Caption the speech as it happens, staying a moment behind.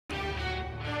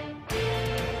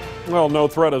Well, no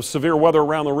threat of severe weather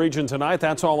around the region tonight.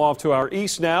 That's all off to our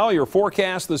east now. Your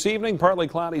forecast this evening, partly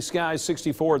cloudy skies,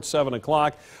 64 at 7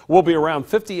 o'clock. We'll be around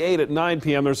 58 at 9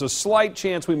 p.m. There's a slight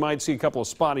chance we might see a couple of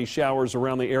spotty showers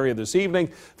around the area this evening,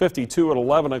 52 at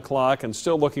 11 o'clock, and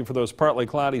still looking for those partly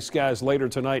cloudy skies later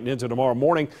tonight and into tomorrow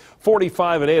morning,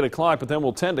 45 at 8 o'clock, but then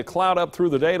we'll tend to cloud up through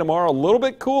the day tomorrow, a little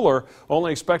bit cooler,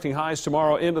 only expecting highs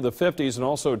tomorrow into the 50s, and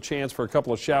also a chance for a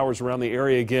couple of showers around the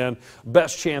area again.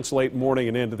 Best chance late morning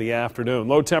and into the afternoon.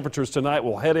 Low temperatures tonight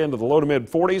will head into the low to mid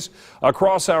 40s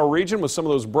across our region with some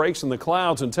of those breaks in the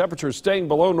clouds, and temperatures staying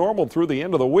below normal through the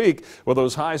end of the week with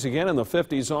those highs again in the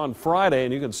 50s on Friday.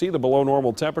 And you can see the below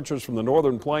normal temperatures from the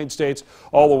northern plain states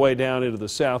all the way down into the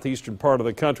southeastern part of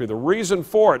the country. The reason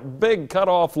for it, big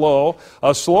cutoff low,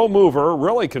 a slow mover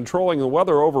really controlling the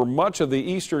weather over much of the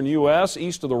eastern U.S.,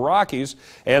 east of the Rockies,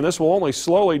 and this will only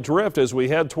slowly drift as we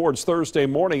head towards Thursday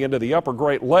morning into the upper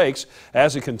Great Lakes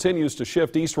as it continues to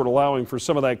shift eastward, allowing for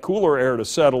some of that cooler air to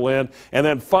settle in. And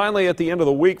then finally at the end of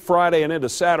the week, Friday and into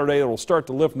Saturday, it will start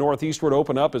to lift northeastward,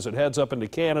 open up as it heads up into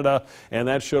Canada, and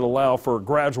that should allow for a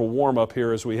gradual warm up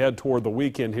here as we head toward the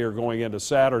weekend here going into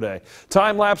Saturday.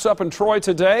 Time lapse up in Troy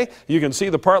today. You can see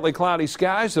the partly cloudy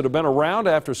skies that have been around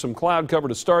after some cloud cover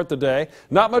to start the day.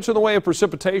 Not much in the way of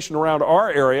precipitation around our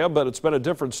area, but it's been a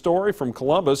different story from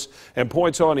Columbus and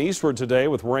points on eastward today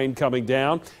with rain coming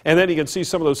down. And then you can see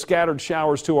some of those scattered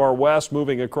showers to our west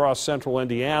moving across central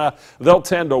Indiana. They'll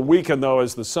tend to weaken, though,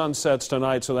 as the sun sets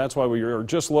tonight, so that's why we are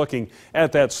just looking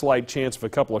at that slight chance of a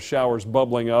couple of showers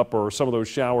bubbling up or some of those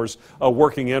showers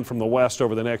working in from the west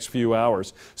over the next few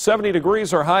hours. 70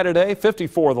 degrees our high today,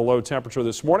 54 the low temperature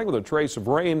this morning with a trace of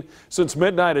rain since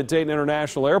midnight at Dayton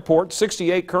International Airport.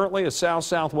 68 currently, a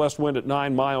south-southwest wind at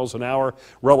 9 miles an hour,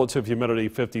 relative humidity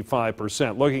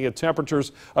 55%. Looking at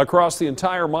temperatures across the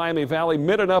entire Miami Valley,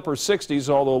 mid and upper 60s,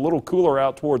 although a little cooler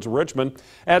out towards Richmond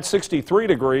at 63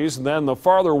 degrees. And then the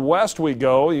farther west we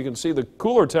go, you can see the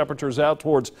cooler temperatures out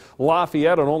towards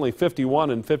Lafayette at only 51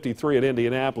 and 53 at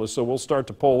Indianapolis. So we'll start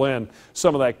to pull in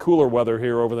some of that cooler weather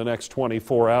here over the next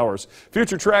 24 hours.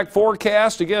 Future track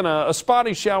forecast, again, a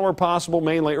spotty shower possible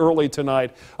mainly early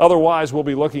tonight. Otherwise, we'll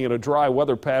be looking at a dry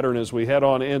weather pattern as we head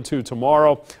on into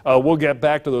tomorrow. We'll get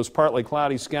back to those partly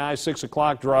cloudy skies, 6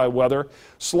 o'clock dry weather.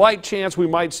 Slight chance we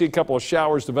might see a couple of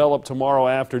showers develop tomorrow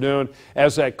afternoon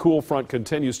as that cool front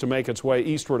continues to make its way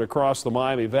eastward across the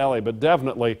Miami Valley, but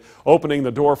definitely opening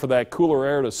the door for that cooler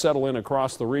air to settle in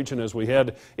across the region as we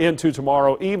head into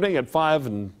tomorrow evening at 5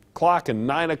 o'clock and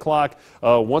 9 o'clock.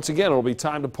 Once again, it'll be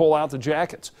time to pull out the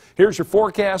jackets. Here's your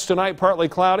forecast tonight. Partly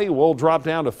cloudy. We'll drop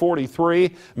down to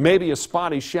 43. Maybe a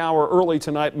spotty shower early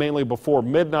tonight, mainly before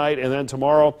midnight. And then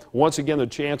tomorrow, once again, the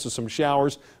chance of some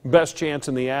showers. Best chance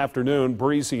in the afternoon,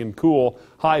 breezy and cool.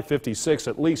 High 56,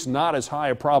 at least not as high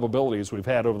a probability as we've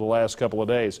had over the last couple of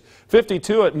days.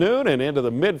 52 at noon and into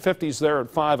the mid-50s there at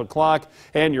 5 o'clock.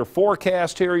 And your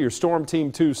forecast here, your Storm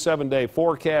Team 2 7-day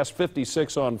forecast,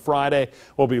 56 on Friday.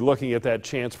 We'll be looking at that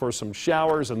chance for some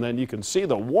showers, and then you can see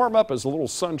the warm up as a little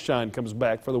sunshine comes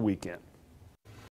back for the weekend.